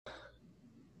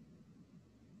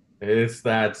It's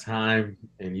that time,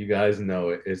 and you guys know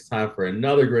it. It's time for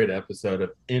another great episode of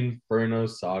Inferno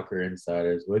Soccer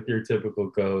Insiders with your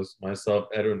typical host, myself,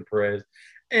 Edwin Perez,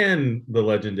 and the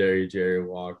legendary Jerry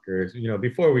Walker.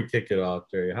 Before we kick it off,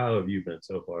 Jerry, how have you been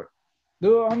so far?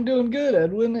 No, I'm doing good,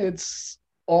 Edwin. It's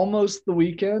almost the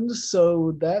weekend,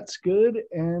 so that's good.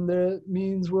 And that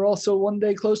means we're also one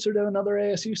day closer to another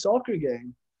ASU soccer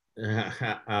game.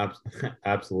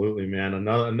 Absolutely, man.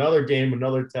 Another game,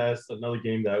 another test, another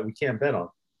game that we can't bet on.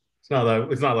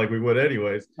 It's not like we would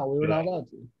anyways, No, we were but not allowed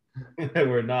to.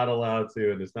 we're not allowed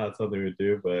to, and it's not something we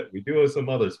do. But we do have some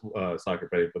other soccer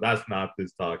betting, but that's not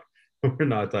this talk. We're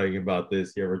not talking about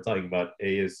this here. We're talking about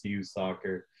ASU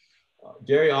soccer.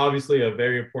 Gary, obviously, a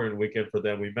very important weekend for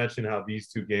them. We mentioned how these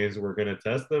two games were going to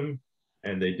test them,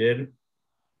 and they did.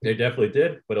 They definitely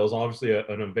did, but it was obviously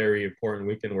a very important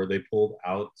weekend where they pulled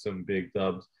out some big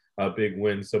dubs, big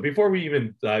wins. So before we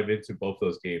even dive into both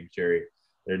those games, Jerry,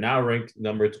 they're now ranked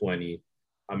number 20.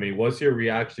 I mean, what's your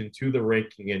reaction to the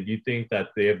ranking, and do you think that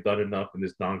they have done enough in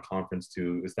this non-conference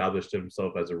to establish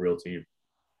themselves as a real team?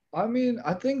 I mean,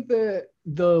 I think that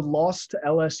the loss to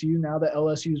LSU, now that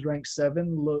LSU's ranked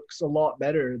 7, looks a lot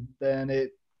better than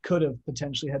it could have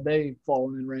potentially had they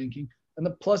fallen in ranking. And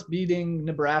the plus beating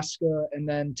Nebraska and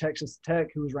then Texas Tech,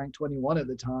 who was ranked 21 at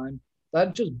the time,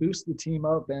 that just boosted the team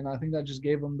up. And I think that just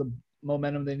gave them the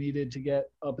momentum they needed to get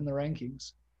up in the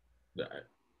rankings.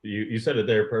 You said it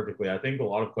there perfectly. I think a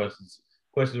lot of questions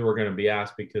were going to be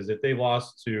asked because if they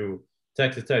lost to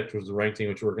Texas Tech, which was the ranked team,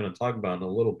 which we're going to talk about in a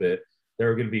little bit, there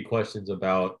are going to be questions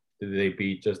about did they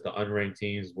beat just the unranked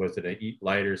teams? Was it a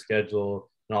lighter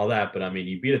schedule and all that? But I mean,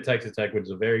 you beat a Texas Tech, which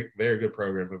is a very, very good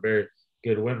program, a very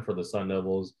good win for the Sun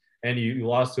Devils. And you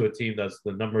lost to a team that's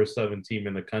the number 7 team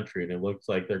in the country. And it looks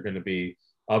like they're going to be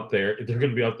up there. They're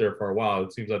going to be up there for a while.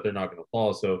 It seems like they're not going to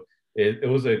fall. So it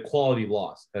was a quality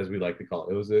loss, as we like to call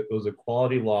it. It was a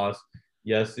quality loss.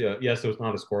 Yes, yes, it was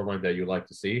not a scoreline that you'd like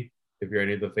to see if you're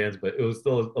any of the fans, but it was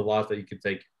still a loss that you could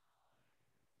take.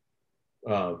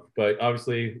 But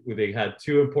obviously, they had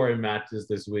two important matches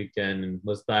this weekend, and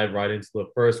let's dive right into the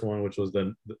first one, which was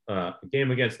the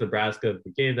game against Nebraska,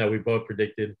 the game that we both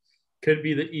predicted could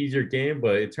be the easier game,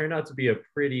 but it turned out to be a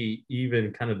pretty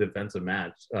even kind of defensive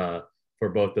match for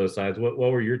both those sides. What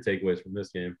were your takeaways from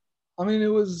this game? I mean, it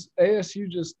was ASU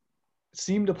just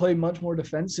seemed to play much more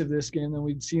defensive this game than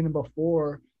we'd seen him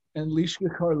before. And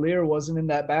Lishka Carlier wasn't in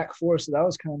that back four, so that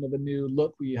was kind of a new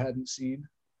look we hadn't seen.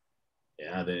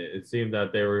 Yeah, it seemed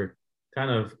that they were kind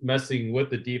of messing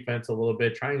with the defense a little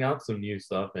bit, trying out some new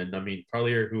stuff. And I mean,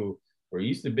 Carlier, who were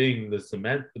used to being the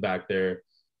cement back there,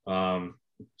 um,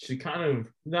 she kind of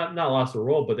not lost her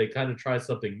role, but they kind of tried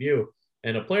something new.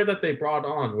 And a player that they brought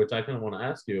on, which I kind of want to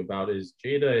ask you about, is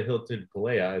Jada Hilton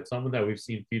Pelea. It's someone that we've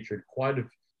seen featured quite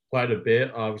a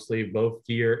bit, obviously both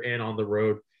here and on the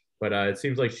road. But it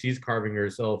seems like she's carving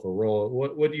herself a role.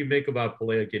 What do you make about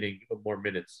Pelea getting more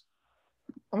minutes?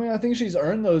 I mean, I think she's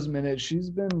earned those minutes. She's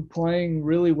been playing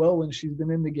really well when she's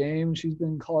been in the game. She's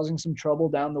been causing some trouble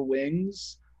down the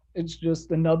wings. It's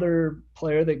just another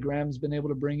player that Graham's been able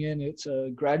to bring in. It's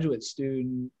a graduate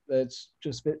student that's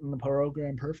just fitting the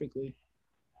program perfectly.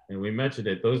 And we mentioned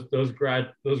it. Those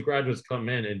graduates come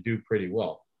in and do pretty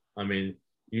well. I mean,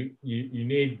 you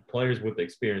need players with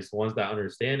experience, the ones that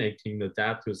understand and can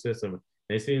adapt to a system.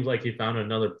 And it seems like he found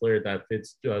another player that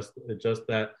fits just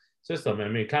that system. I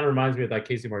mean, it kind of reminds me of that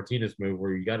Casey Martinez move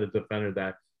where you got a defender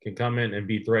that can come in and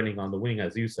be threatening on the wing,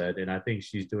 as you said. And I think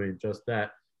she's doing just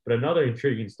that. But another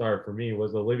intriguing start for me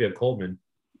was Olivia Coleman.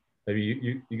 I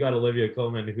mean, you got Olivia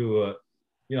Coleman who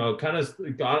kind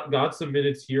of got some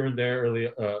minutes here and there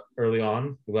early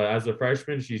on. But as a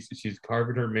freshman, she's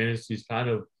carving her minutes. She's kind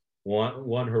of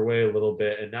won her way a little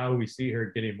bit, and now we see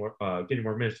her getting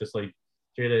more minutes, just like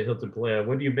Jada Hilton Pelea.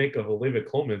 What do you make of Olivia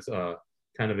Coleman's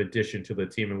kind of addition to the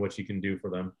team and what she can do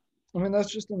for them? I mean,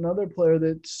 that's just another player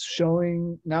that's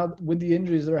showing now with the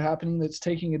injuries that are happening, that's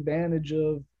taking advantage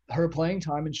of her playing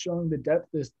time and showing the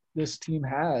depth this team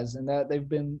has and that they've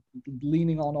been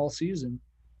leaning on all season.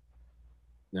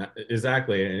 Yeah,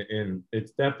 exactly, and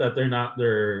it's depth that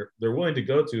they're willing to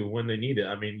go to when they need it.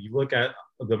 I mean, you look at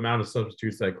the amount of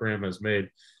substitutes that Graham has made.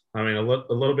 I mean, a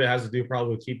little bit has to do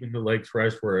probably with keeping the legs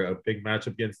fresh for a big match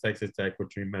against Texas Tech,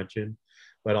 which we mentioned,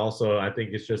 but also I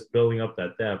think it's just building up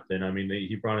that depth. And I mean,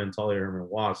 he brought in Talia Herman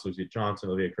Watts, Lucy Johnson,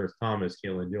 Olivia Kurtz Thomas,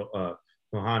 Keelan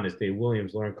Johannes, Dave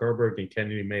Williams, Lauren Kerberg, and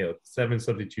Kennedy Mayo. 7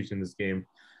 substitutions in this game.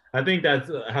 I think that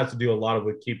has to do a lot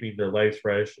with keeping their legs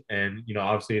fresh. And,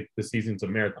 obviously the season's a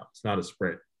marathon. It's not a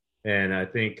sprint. And I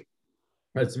think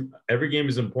every game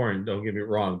is important. Don't get me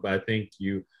wrong. But I think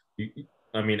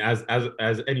I mean, as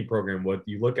any program would,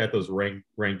 you look at those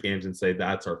ranked games and say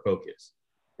that's our focus.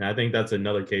 And I think that's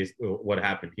another case of what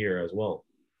happened here as well.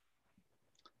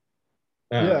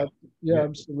 Uh, Yeah, yeah, yeah,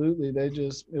 absolutely.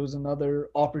 It was another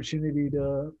opportunity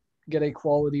to get a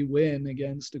quality win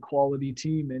against a quality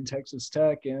team in Texas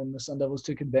Tech, and the Sun Devils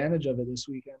took advantage of it this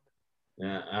weekend.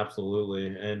 yeah,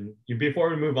 absolutely. And before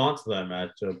we move on to that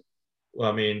matchup,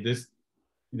 well, I mean,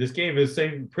 this game is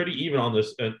same pretty even on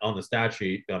the stat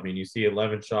sheet. I mean, you see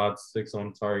 11 shots, 6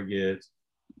 on target.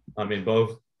 I mean,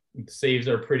 both saves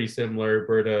are pretty similar.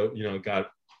 Berto,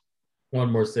 got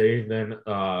one more save than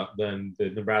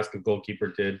the Nebraska goalkeeper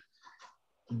did.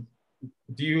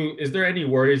 Is there any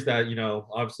worries that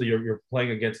obviously you're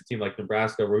playing against a team like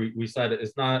Nebraska where we said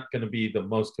it's not going to be the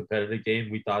most competitive game.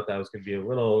 We thought that was going to be a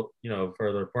little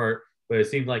further apart, but it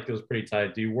seemed like it was pretty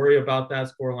tight. Do you worry about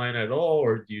that scoreline at all,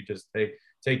 or do you just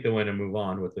take the win and move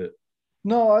on with it?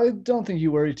 No, I don't think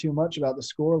you worry too much about the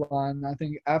score line. I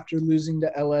think after losing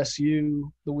to LSU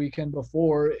the weekend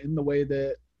before in the way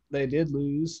that they did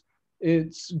lose,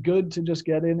 it's good to just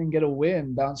get in and get a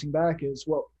win. Bouncing back is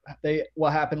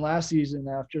what happened last season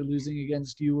after losing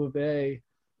against U of A,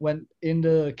 went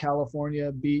into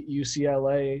California, beat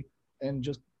UCLA, and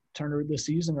just turned the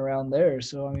season around there.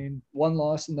 So I mean, one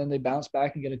loss and then they bounce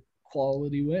back and get a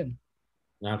quality win.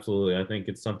 Absolutely. I think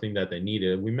it's something that they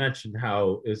needed. We mentioned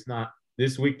how it's not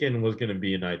this weekend was going to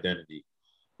be an identity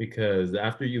because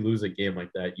after you lose a game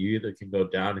like that, you either can go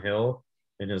downhill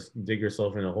and just dig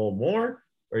yourself in a hole more,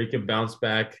 or you can bounce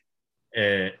back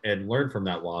and learn from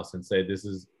that loss and say,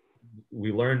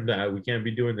 we learned that we can't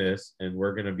be doing this and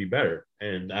we're going to be better.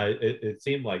 And it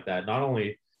seemed like that, not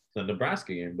only the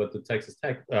Nebraska game, but the Texas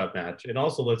Tech match. And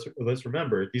also let's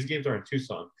remember these games are in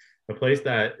Tucson, a place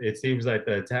that it seems like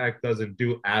the attack doesn't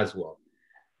do as well.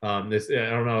 This I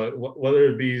don't know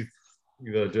whether it be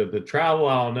the travel,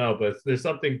 I don't know, but there's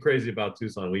something crazy about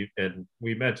Tucson.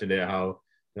 We mentioned it how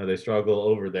they struggle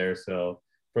over there. So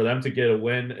for them to get a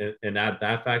win and add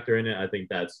that factor in it, I think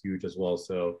that's huge as well.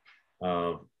 So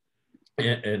um,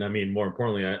 and I mean more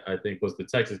importantly, I think was the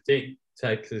Texas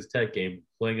Tech game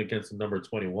playing against the number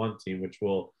 21 team, which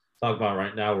we'll talk about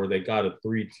right now, where they got a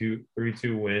 3-2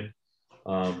 win.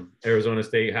 Arizona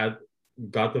State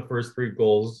got the first 3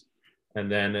 goals, and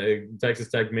then Texas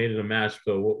Tech made it a match.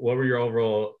 So, what were your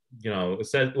overall,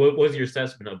 what was your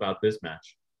assessment about this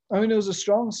match? I mean, it was a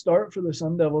strong start for the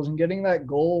Sun Devils, and getting that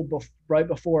goal right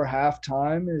before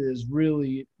halftime is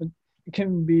really it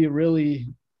can be really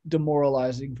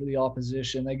demoralizing for the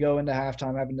opposition. They go into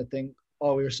halftime having to think,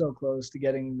 "Oh, we were so close to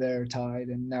getting there tied,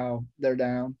 and now they're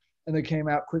down." And they came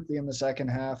out quickly in the second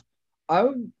half. I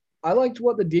I liked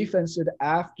what the defense did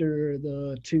after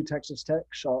the 2 Texas Tech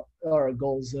shot or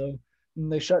goals, though.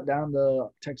 And they shut down the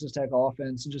Texas Tech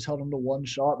offense and just held them to one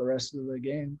shot the rest of the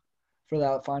game for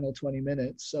that final 20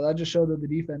 minutes. So that just showed that the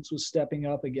defense was stepping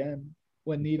up again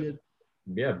when needed.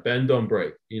 Yeah, bend don't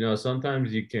break.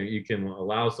 Sometimes you can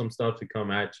allow some stuff to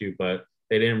come at you, but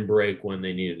they didn't break when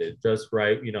they needed it. Just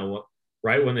right,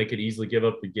 right when they could easily give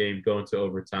up the game, go into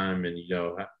overtime, and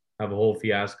have a whole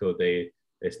fiasco. They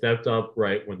stepped up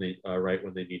right when they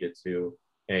needed to,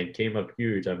 and came up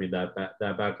huge. I mean that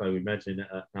backline we mentioned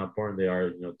how important they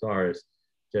are. Doris,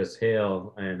 just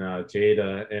Hale and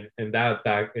Jada and that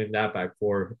back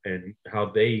four and how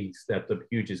they stepped up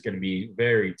huge is going to be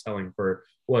very telling for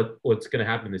what's going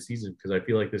to happen this season, because I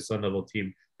feel like this Sun Devil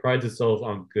team prides itself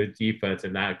on good defense,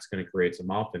 and that's going to create some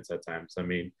offense at times. I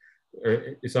mean,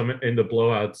 some in the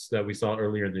blowouts that we saw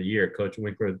earlier in the year, Coach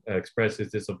Winkler expressed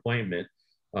his disappointment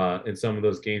in some of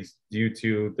those games due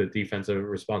to the defensive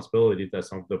responsibility that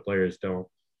some of the players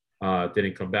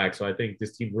didn't come back. So I think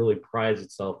this team really prides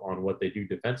itself on what they do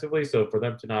defensively. So for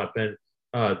them to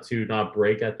not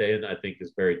break at the end, I think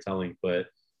is very telling. But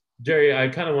Jerry, I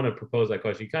kind of want to propose that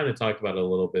question. You kind of talked about it a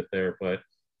little bit there, but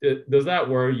does that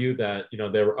worry you that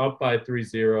they were up by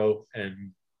 3-0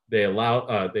 and they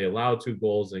allowed 2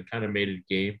 goals and kind of made it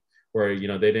a game where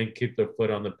they didn't keep their foot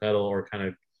on the pedal or kind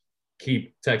of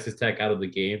keep Texas Tech out of the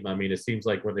game? I mean, it seems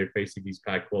like when they're facing these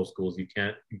Pac-12 schools, you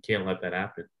can't let that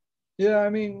happen. Yeah, I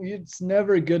mean, it's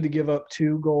never good to give up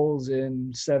 2 goals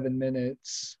in 7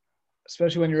 minutes,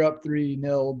 especially when you're up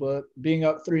 3-0. But being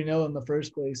up 3-0 in the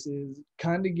first place is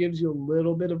kind of gives you a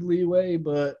little bit of leeway,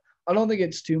 but I don't think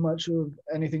it's too much of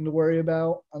anything to worry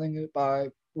about. I think that by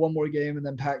one more game and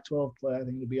then Pac-12 play, I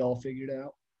think it'll be all figured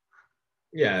out.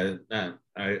 Yeah,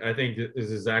 I think this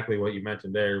is exactly what you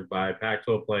mentioned there. By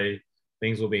Pac-12 play,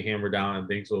 things will be hammered down and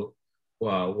things will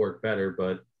work better.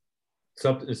 But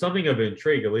something of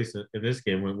intrigue, at least in this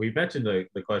game, when we mentioned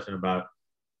the question about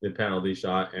the penalty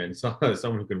shot, and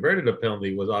someone who converted a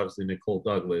penalty was obviously Nicole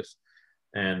Douglas.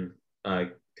 And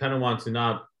kind of want to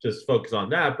not just focus on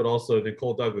that, but also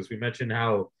Nicole Douglas. We mentioned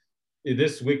how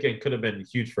this weekend could have been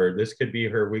huge for her. This could be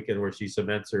her weekend where she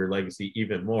cements her legacy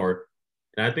even more.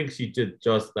 And I think she did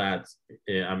just that.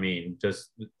 I mean,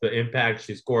 just the impact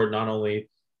she scored not only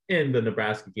in the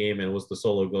Nebraska game and was the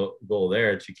solo goal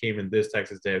there. She came in this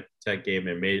Texas Tech game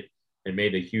and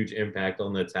made a huge impact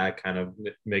on the attack, kind of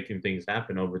making things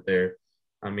happen over there.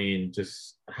 I mean,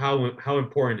 just how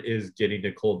important is getting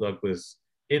Nicole Douglas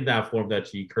in that form that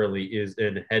she currently is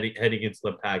in heading into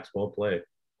the Pac-12 play.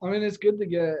 I mean, it's good to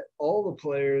get all the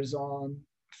players on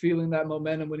feeling that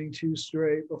momentum, winning two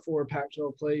straight before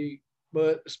Pac-12 play,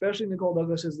 but especially Nicole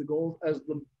Douglas as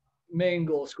the main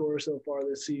goal scorer so far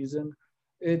this season.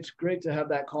 It's great to have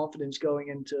that confidence going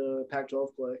into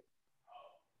Pac-12 play.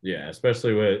 Yeah,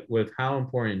 especially with how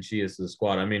important she is to the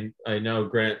squad. I mean, I know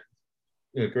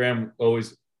Graham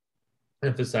always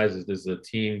emphasizes this is a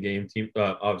team game.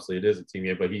 Obviously, it is a team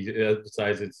game, but he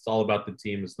emphasizes it's all about the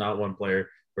team. It's not one player.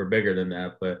 We're bigger than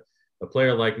that. But a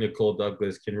player like Nicole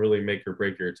Douglas can really make or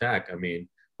break your attack. I mean,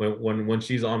 when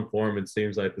she's on form, it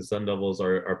seems like the Sun Devils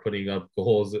are putting up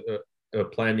goals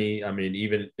plenty. I mean,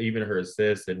 even her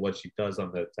assists and what she does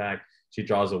on the attack, she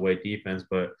draws away defense.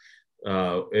 But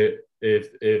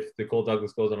if Nicole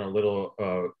Douglas goes on a little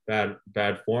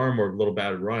bad form or a little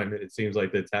bad run, it seems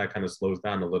like the attack kind of slows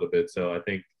down a little bit. So I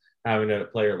think having a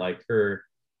player like her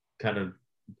kind of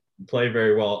play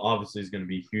very well obviously is going to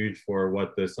be huge for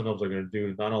what the Sun Devils are going to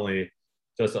do, not only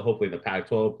just hopefully the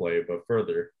Pac-12 play, but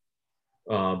further.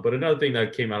 But another thing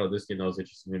that came out of this game that was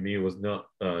interesting to me was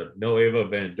Noeva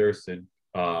Van Dersen.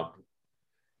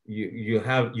 You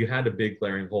had a big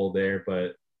glaring hole there,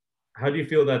 but how do you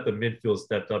feel that the midfield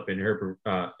stepped up in her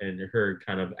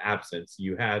kind of absence?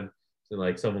 You had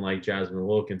like someone like Jasmine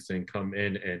Wilkinson come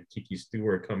in and Kiki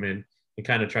Stewart come in and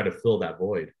kind of try to fill that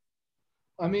void.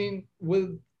 I mean,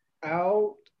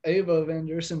 without Ava Van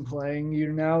Dersen playing,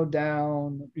 you're now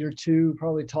down your two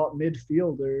probably top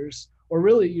midfielders, or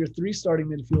really your three starting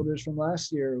midfielders from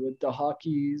last year with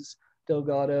DeHakis,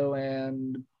 Delgado,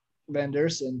 and Van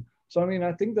Dersen. So, I mean,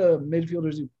 I think the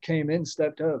midfielders who came in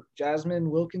stepped up. Jasmine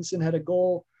Wilkinson had a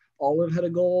goal. Olive had a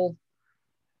goal.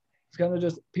 It's kind of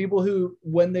just people who,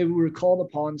 when they were called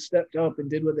upon, stepped up and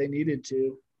did what they needed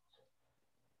to.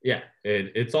 Yeah,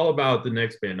 it's all about the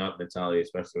next man up mentality,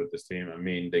 especially with this team. I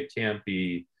mean, they can't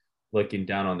be looking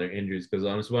down on their injuries because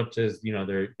as much as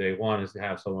they want us to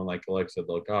have someone like Alexa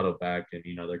Delgado back, and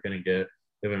they're going to get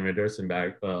Evan Mederson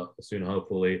back soon,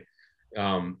 hopefully.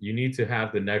 You need to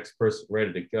have the next person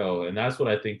ready to go, and that's what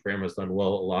I think Graham has done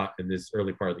well a lot in this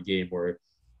early part of the game, where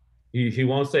he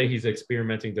won't say he's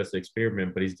experimenting just to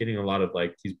experiment, but he's getting a lot of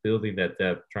he's building that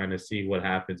depth, trying to see what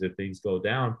happens if things go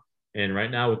down. And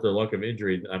right now, with their luck of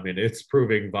injury, I mean, it's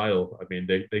proving vital. I mean,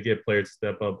 they get players to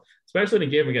step up, especially in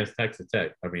a game against Texas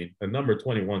Tech. I mean, a number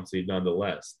 21 seed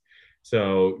nonetheless.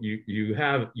 So you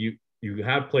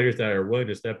have players that are willing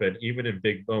to step in, even in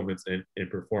big moments, and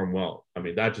perform well. I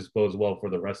mean, that just bodes well for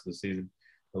the rest of the season,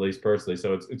 at least personally.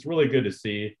 So it's really good to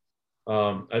see.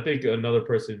 I think another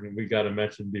person we got to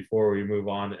mention before we move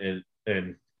on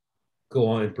and go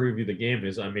on and preview the game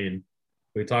is, I mean,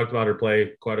 we talked about her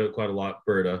play quite a lot,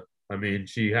 Berta. I mean,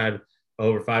 she had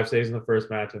over 5 saves in the first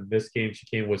match. In this game, she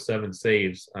came with 7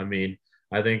 saves. I mean,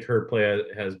 I think her play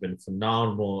has been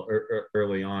phenomenal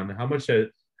early on. How much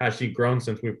has she grown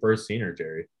since we first seen her,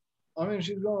 Jerry? I mean,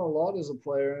 she's grown a lot as a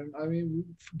player. And I mean,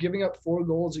 giving up 4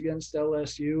 goals against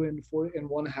LSU in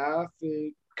one half,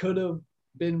 it could have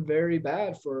been very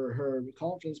bad for her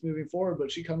confidence moving forward.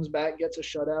 But she comes back, gets a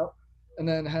shutout, and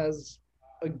then has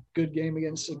a good game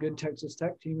against a good Texas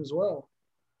Tech team as well.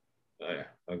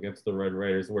 Against the Red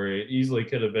Raiders, where it easily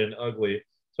could have been ugly,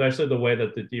 especially the way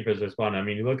that the defense responded. I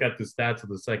mean, you look at the stats of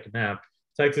the second half,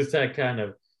 Texas Tech kind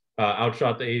of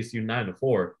outshot the ASU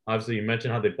 9-4. Obviously, you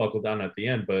mentioned how they buckled down at the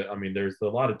end, but I mean, there's a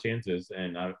lot of chances,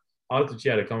 and obviously she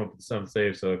had to come up with some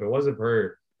saves. So if it wasn't for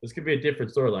her, this could be a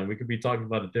different storyline. We could be talking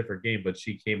about a different game, but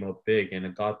she came up big and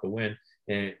it got the win.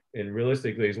 And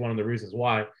realistically, is one of the reasons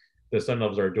why the Sun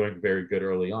Devils are doing very good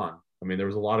early on. I mean, there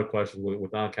was a lot of questions with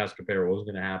Anacasta Capero, what was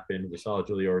going to happen. We saw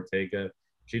Julia Ortega.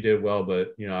 She did well,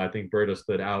 but, I think Berta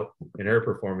stood out in her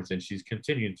performance, and she's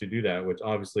continuing to do that, which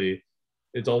obviously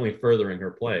it's only furthering her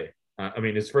play. I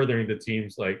mean, it's furthering the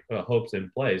team's hopes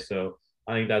in play. So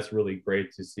I think that's really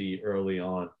great to see early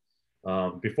on.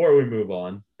 Before we move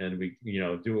on and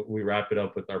we wrap it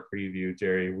up with our preview,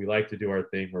 Jerry, we like to do our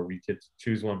thing where we get to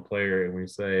choose one player and we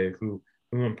say who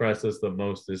impressed us the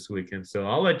most this weekend. So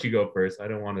I'll let you go first. I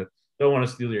don't want to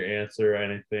steal your answer or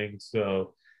anything.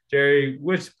 So Jerry,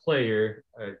 which player?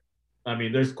 I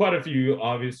mean, there's quite a few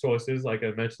obvious choices. Like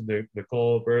I mentioned,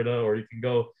 Nicole, Berta, or you can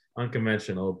go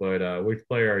unconventional. But which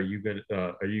player are you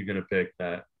gonna pick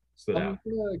that stood I'm out?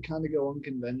 gonna kind of go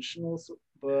unconventional,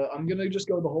 but I'm gonna just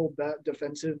go the whole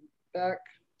defensive back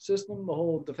system, the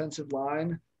whole defensive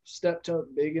line. Stepped up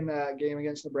big in that game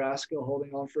against Nebraska,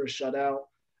 holding on for a shutout,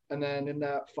 and then in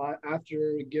that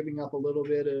after giving up a little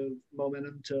bit of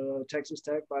momentum to Texas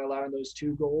Tech by allowing those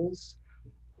 2 goals,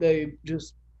 they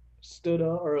just stood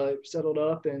up or like settled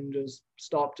up and just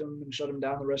stopped them and shut them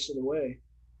down the rest of the way.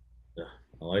 Yeah,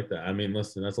 I like that. I mean,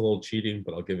 listen, that's a little cheating,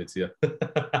 but I'll give it to you.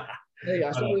 Hey,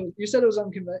 I said you said it was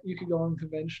you could go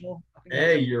unconventional. I think that was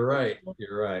Hey, you're right. unconventional.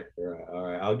 You're right. You're right. All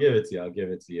right. I'll give it to you. I'll give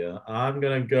it to you. I'm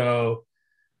going to go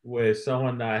with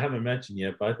someone that I haven't mentioned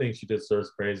yet, but I think she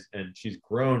deserves praise. And she's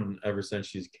grown ever since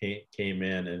she's came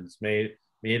in and it's made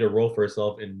a role for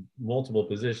herself in multiple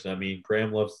positions. I mean,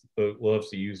 Graham loves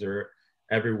to use her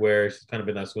everywhere. She's kind of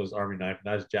been that Swiss Army knife,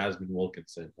 and that's Jasmine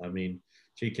Wilkinson. I mean,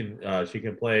 she can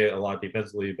play a lot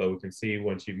defensively, but we can see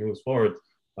when she moves forward,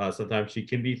 sometimes she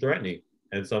can be threatening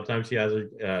and sometimes she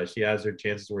has her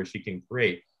chances where she can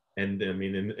create. And I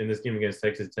mean, in this game against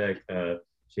Texas Tech,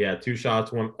 she had 2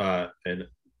 shots, and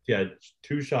she had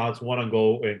 2 shots, one on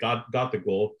goal, and got the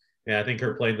goal. And I think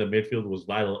her playing the midfield was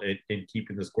vital in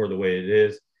keeping the score the way it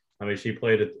is. I mean, she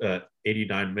played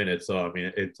 89 minutes, so I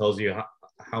mean, it tells you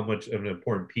how much of an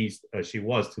important piece she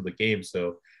was to the game.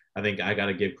 So I think I got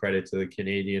to give credit to the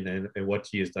Canadian and what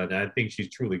she has done. And I think she's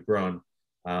truly grown.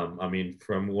 I mean,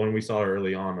 from when we saw her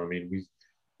early on, I mean, we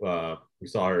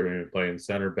saw her playing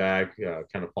center back,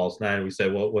 kind of false nine. We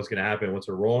said, well, what's going to happen? What's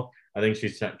her role? I think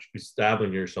she's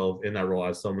establishing herself in that role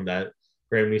as someone that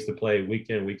Graham needs to play week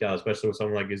in, week out, especially with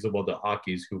someone like Isabel de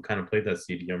Hawkins, who kind of played that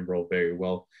CDM role very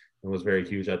well and was very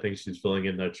huge. I think she's filling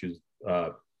in that she's,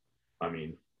 I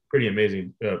mean, pretty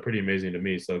amazing to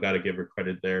me. So got to give her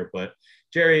credit there. But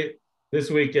Jerry, this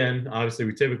weekend, obviously,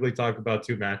 we typically talk about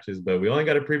 2 matches, but we only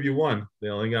got to preview one. They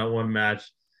only got one match.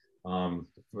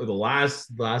 For the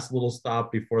last little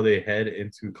stop before they head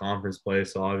into conference play.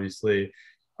 So obviously,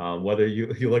 whether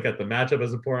you look at the matchup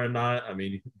as important or not, I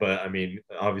mean,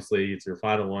 obviously it's your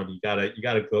final one. You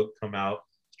gotta come out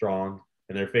strong,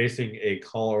 and they're facing a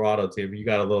Colorado team. You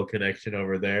got a little connection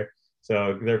over there.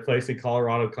 So they're facing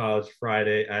Colorado College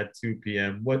Friday at 2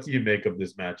 p.m. What do you make of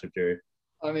this matchup, Jerry?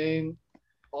 I mean,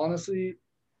 honestly,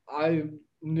 I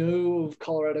knew of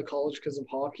Colorado College because of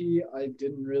hockey. I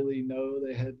didn't really know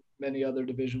they had many other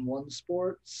Division 1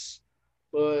 sports,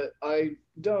 but I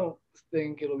don't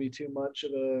think it'll be too much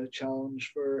of a challenge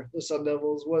for the Sun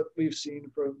Devils. What we've seen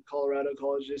from Colorado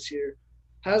College this year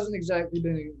hasn't exactly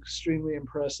been extremely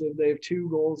impressive. They have 2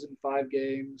 goals in 5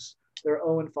 games. They're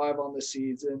 0-5 on the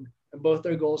season, and both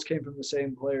their goals came from the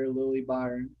same player, Lily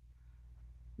Byron.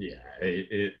 Yeah,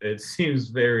 it seems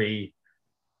very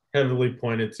heavily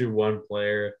pointed to one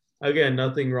player. Again,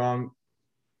 nothing wrong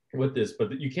with this,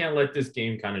 but you can't let this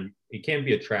game it can't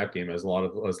be a trap game, as a lot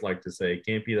of us like to say. It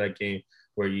can't be that game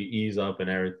where you ease up and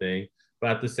everything.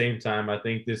 But at the same time, I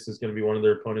think this is going to be one of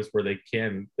their opponents where they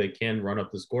can run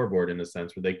up the scoreboard in a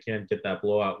sense, where they can get that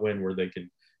blowout win, where they can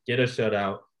get a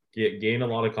shutout, gain a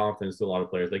lot of confidence to a lot of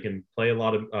players. They can play a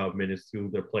lot of minutes to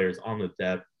their players on the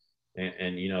depth,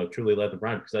 and truly let them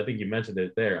run. Because I think you mentioned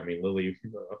it there. I mean, Lily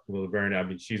Byron. I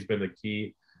mean, she's been the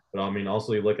key. But I mean,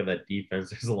 also you look at that defense.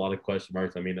 There's a lot of question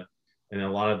marks. I mean, in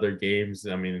a lot of their games,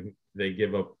 I mean, they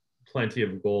give up plenty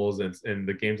of goals, and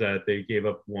the games that they gave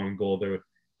up 1 goal,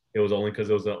 it was only because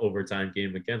it was an overtime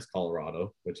game against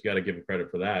Colorado, which you got to give them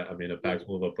credit for that. I mean, a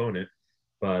Pac-12 opponent.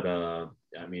 But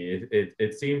I mean,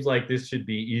 it seems like this should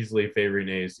be easily favoring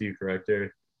ASU, correct,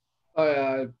 Eric? Oh,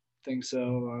 yeah, I think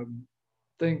so.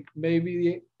 Think maybe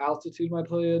the altitude might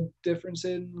play a difference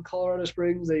in Colorado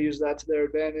Springs. They use that to their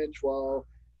advantage, while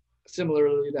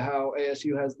similarly to how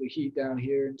ASU has the heat down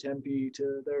here in Tempe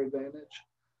to their advantage.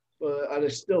 But I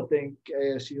just still think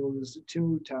ASU is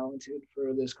too talented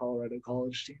for this Colorado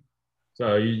College team.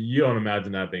 So you don't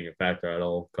imagine that being a factor at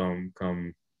all.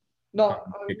 Not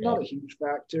Kick not off. a huge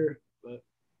factor, but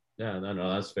Yeah,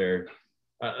 no, that's fair.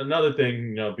 Another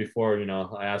thing, before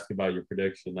I ask you about your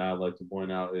prediction, I'd like to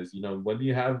point out is, when do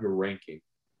you have your ranking?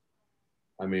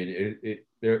 I mean,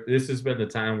 this has been the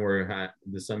time where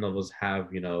the Sun Devils have,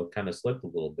 kind of slipped a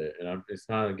little bit, and it's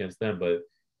not against them, but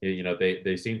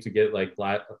they seem to get like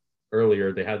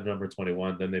earlier. They had number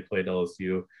 21, then they played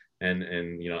LSU, and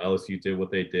LSU did what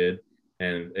they did,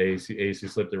 and ASU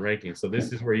slipped the ranking. So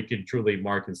this is where you can truly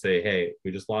mark and say, hey,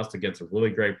 we just lost against a really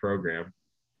great program.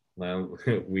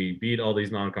 We beat all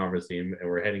these non-conference teams, and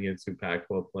we're heading into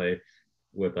Pac-12 play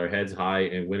with our heads high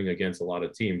and winning against a lot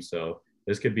of teams. So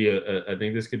this could be I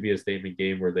think this could be a statement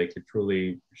game where they could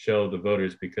truly show the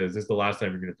voters, because this is the last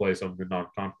time you're going to play something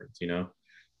non-conference.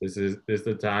 This is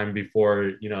the time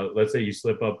before, let's say you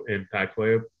slip up in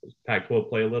Pac-12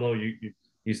 play a little.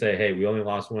 You say, hey, we only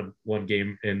lost one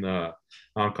game in the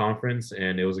non-conference,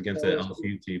 and it was against an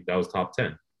LSU team that was top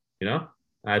 10.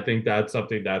 I think that's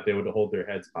something that they would hold their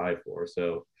heads high for.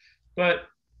 So, but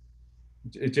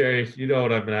Jerry, you know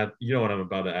what I'm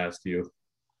about to ask you.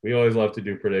 We always love to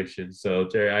do predictions. So,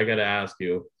 Jerry, I got to ask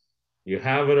you. You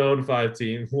have an 0-5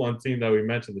 team, one team that we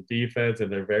mentioned, the defense,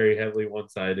 and they're very heavily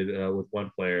one-sided with one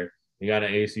player. You got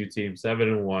an ASU team,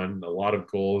 7-1, a lot of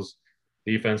goals,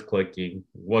 defense clicking.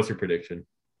 What's your prediction?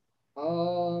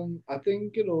 I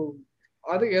think it'll.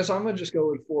 I think yes. I'm gonna just go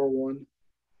with 4-1.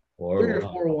 3 or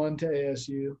 4-1 to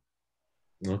ASU.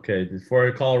 Okay,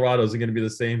 for Colorado, is it going to be the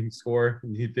same score?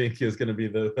 Do you think it's going to be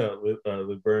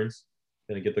the Burns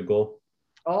going to get the goal?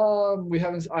 I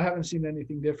haven't seen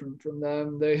anything different from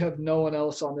them. They have no one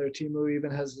else on their team who even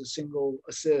has a single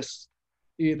assist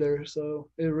either. So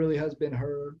it really has been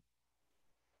her.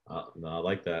 No, I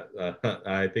like that.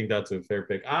 I think that's a fair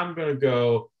pick. I'm going to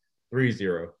go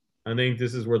 3-0. I think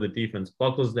this is where the defense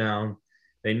buckles down.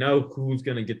 They know who's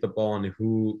going to get the ball and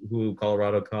who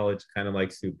Colorado College kind of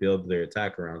likes to build their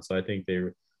attack around. So I think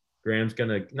Graham's going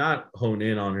to not hone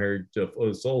in on her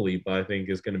solely, but I think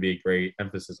it's going to be a great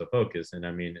emphasis of focus. And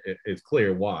I mean, it's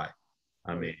clear why.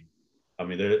 I mean,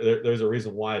 there's a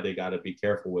reason why they got to be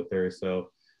careful with her.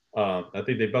 So I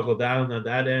think they buckle down on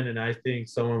that end, and I think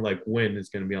someone like Wynn is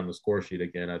going to be on the score sheet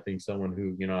again. I think someone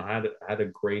who had a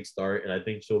great start, and I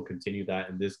think she'll continue that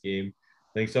in this game.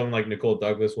 I think someone like Nicole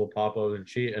Douglas will pop out and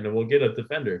cheat, and then we'll get a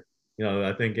defender.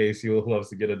 I think ASU loves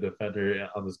to get a defender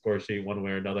on the score sheet one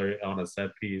way or another on a set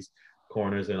piece,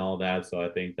 corners, and all that. So I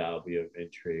think that'll be of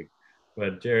intrigue.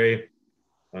 But Jerry,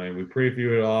 I mean, we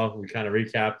previewed it all. We kind of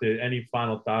recapped it. Any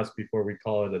final thoughts before we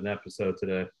call it an episode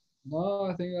today? No,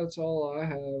 I think that's all I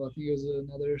have. I think it was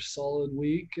another solid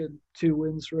week and 2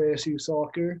 wins for ASU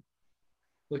soccer.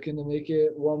 Looking to make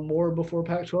it one more before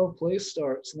Pac-12 play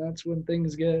starts, and that's when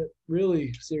things get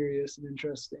really serious and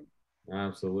interesting.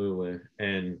 Absolutely.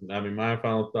 And I mean, my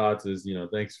final thoughts is,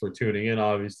 thanks for tuning in.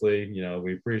 Obviously,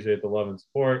 we appreciate the love and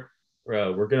support.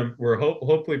 We're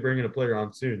hopefully bringing a player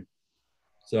on soon.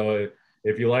 So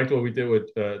if you liked what we did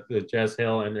with the Jess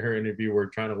Hale and her interview, we're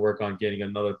trying to work on getting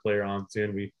another player on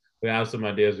soon. We have some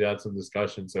ideas. We had some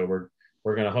discussion. So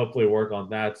we're going to hopefully work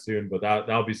on that soon, but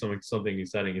that'll be something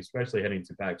exciting, especially heading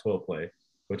to Pac-12 play,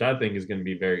 which I think is going to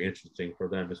be very interesting for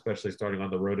them, especially starting on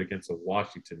the road against a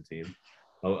Washington team,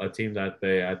 a team that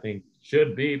they, I think,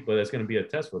 should beat, but it's going to be a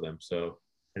test for them. So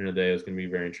end of the day, it's going to be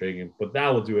very intriguing. But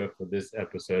that will do it for this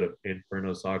episode of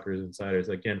Inferno Soccer Insiders.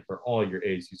 Again, for all your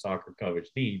ASU soccer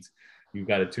coverage needs, you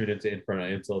got to tune into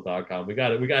infernointel.com. We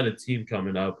got a team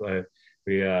coming up.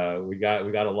 We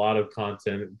got a lot of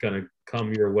content gonna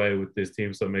come your way with this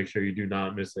team, so make sure you do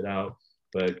not miss it out.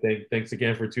 But thanks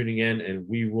again for tuning in, and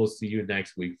we will see you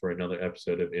next week for another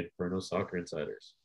episode of Inferno Soccer Insiders.